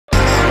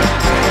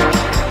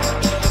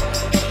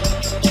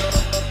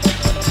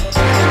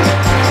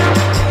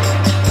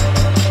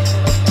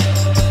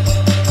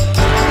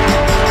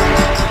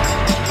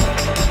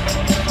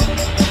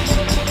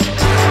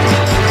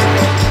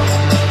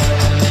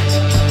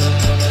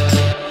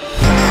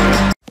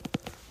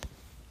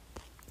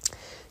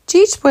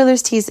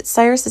spoilers tease that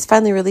Cyrus has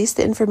finally released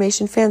the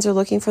information fans are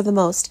looking for the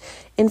most,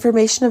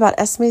 information about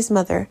Esme's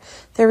mother.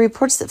 There are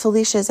reports that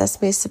Felicia is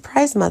Esme's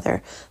surprise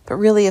mother, but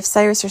really if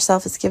Cyrus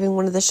herself is giving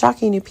one of the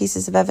shocking new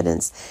pieces of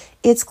evidence,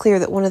 it's clear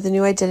that one of the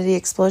new identity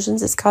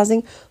explosions is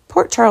causing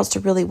Port Charles to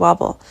really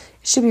wobble.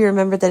 It should be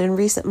remembered that in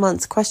recent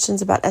months,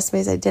 questions about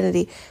Esme's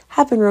identity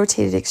have been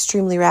rotated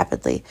extremely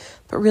rapidly,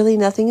 but really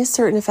nothing is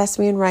certain if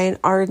Esme and Ryan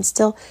are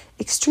still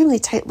extremely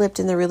tight-lipped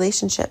in their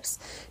relationships.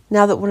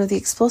 Now that one of the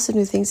explosive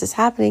new things is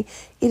happening,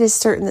 it is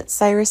certain that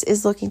Cyrus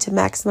is looking to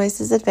maximize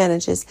his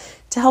advantages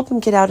to help him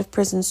get out of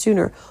prison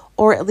sooner,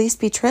 or at least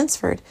be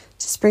transferred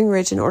to Spring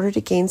Ridge in order to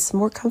gain some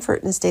more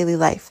comfort in his daily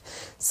life.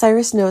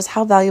 Cyrus knows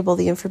how valuable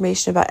the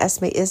information about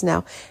Esme is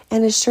now,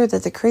 and is sure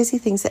that the crazy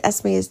things that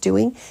Esme is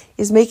doing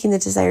is making the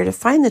desire to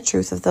find the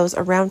truth of those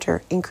around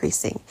her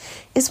increasing.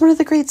 It's one of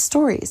the great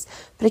stories,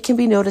 but it can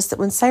be noticed that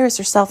when Cyrus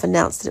herself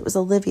announced that it was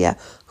Olivia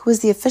who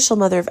is the official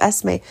mother of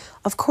Esme,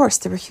 of course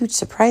there were huge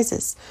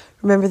surprises.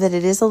 Remember that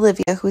it is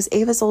Olivia who is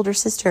Ava's older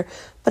sister,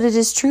 but it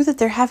is true that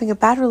they're having a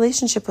bad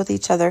relationship with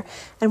each other,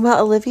 and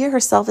while Olivia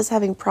herself is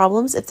having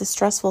problems at the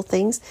stressful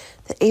things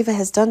that Ava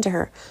has done to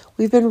her,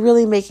 we've been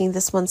really making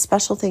this one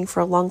special thing for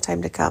a long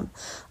time to come.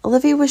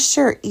 Olivia was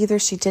sure either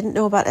she didn't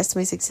know about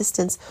Esme's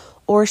existence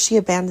or she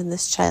abandoned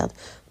this child,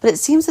 but it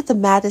seems that the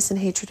madness and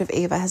hatred of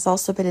Ava has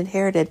also been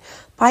inherited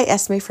by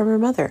Esme from her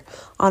mother.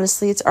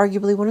 Honestly, it's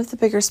arguably one of the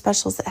bigger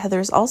specials that Heather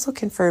has also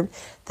confirmed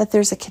that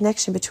there's a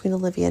connection between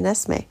Olivia and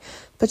Esme.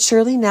 But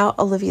surely now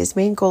Olivia's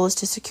main goal is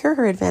to secure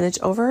her advantage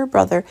over her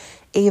brother,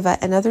 Ava,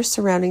 and other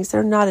surroundings that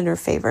are not in her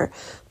favor.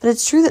 But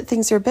it's true that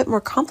things are a bit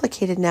more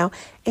complicated now,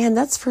 and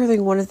that's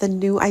furthering one of the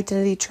new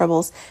identity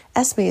troubles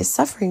Esme is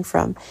suffering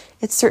from.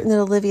 It's certain that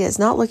Olivia is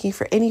not looking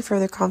for any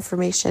further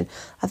confirmation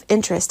of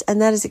interest,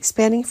 and that is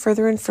expanding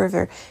further and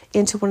further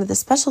into one of the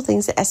special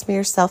things that Esme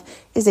herself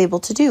is able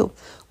to do.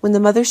 When the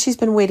mother she's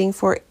been waiting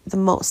for the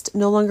most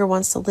no longer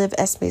wants to live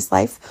Esme's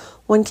life,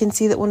 one can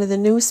see that one of the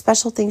new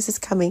special things is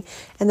coming,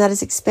 and that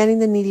is expanding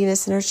the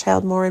neediness in her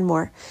child more and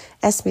more.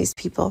 Esme's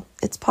people.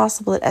 It's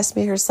possible that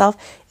Esme herself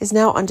is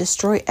now on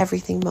destroy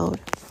everything mode.